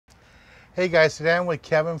Hey guys, today I'm with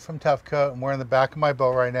Kevin from Tuff Coat, and we're in the back of my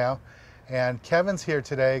boat right now. And Kevin's here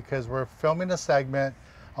today because we're filming a segment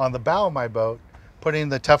on the bow of my boat, putting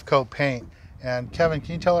the Tuff Coat paint. And Kevin,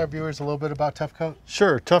 can you tell our viewers a little bit about Tuff Coat?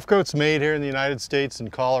 Sure. Tuff Coat's made here in the United States in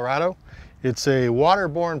Colorado. It's a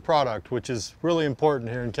waterborne product, which is really important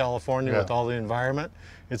here in California with all the environment.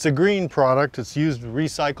 It's a green product. It's used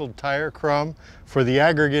recycled tire crumb for the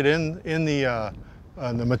aggregate in the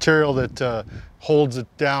material that holds it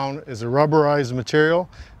down is a rubberized material.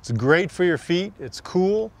 It's great for your feet. It's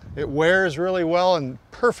cool. It wears really well and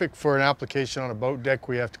perfect for an application on a boat deck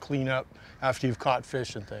where you have to clean up after you've caught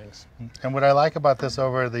fish and things. And what I like about this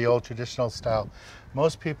over the old traditional style,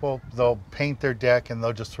 most people, they'll paint their deck and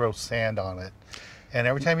they'll just throw sand on it. And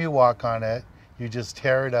every time you walk on it, you just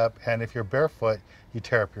tear it up. And if you're barefoot, you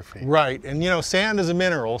tear up your feet. Right. And you know, sand is a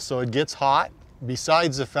mineral, so it gets hot,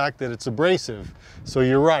 besides the fact that it's abrasive. So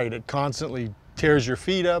you're right, it constantly tears your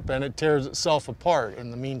feet up and it tears itself apart in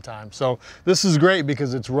the meantime. So this is great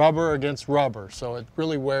because it's rubber against rubber, so it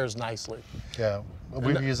really wears nicely. Yeah,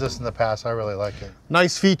 we've used this in the past. I really like it.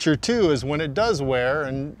 Nice feature too is when it does wear,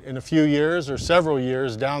 and in a few years or several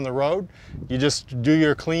years down the road, you just do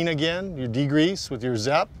your clean again, you degrease with your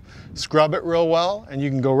Zep, scrub it real well, and you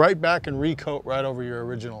can go right back and recoat right over your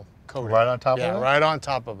original coating. Right on top of it? Yeah, right on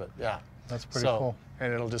top of it, yeah. That's pretty cool.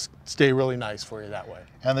 And it'll just stay really nice for you that way.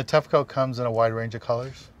 And the Tuff Coat comes in a wide range of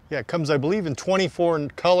colors? Yeah, it comes, I believe, in 24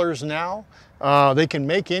 colors now. They can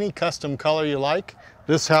make any custom color you like.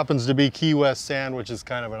 This happens to be Key West sand, which is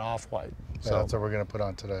kind of an off-white. So that's what we're going to put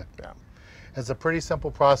on today. Yeah. It's a pretty simple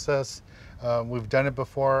process. We've done it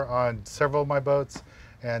before on several of my boats,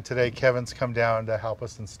 and today Kevin's come down to help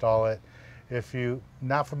us install it. If you're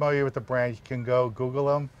not familiar with the brand, you can go Google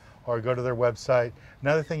them or go to their website.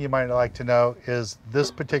 Another thing you might like to know is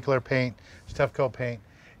this particular paint, Tuff Coat paint,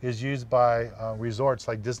 is used by resorts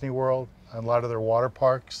like Disney World and a lot of their water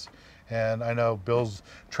parks. And I know Bill's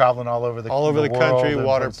traveling all over the country,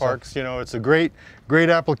 water parks. You know, it's a great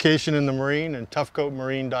application in the marine, and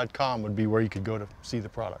tuffcoatmarine.com would be where you could go to see the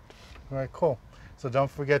product. All right, cool. So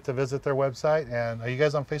don't forget to visit their website. And are you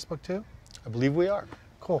guys on Facebook too? I believe we are.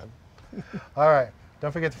 Cool. All right.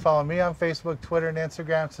 Don't forget to follow me on Facebook, Twitter, and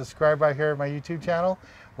Instagram. Subscribe right here at my YouTube channel.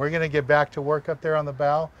 We're going to get back to work up there on the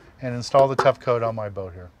bow and install the Tuff Coat on my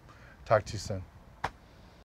boat here. Talk to you soon.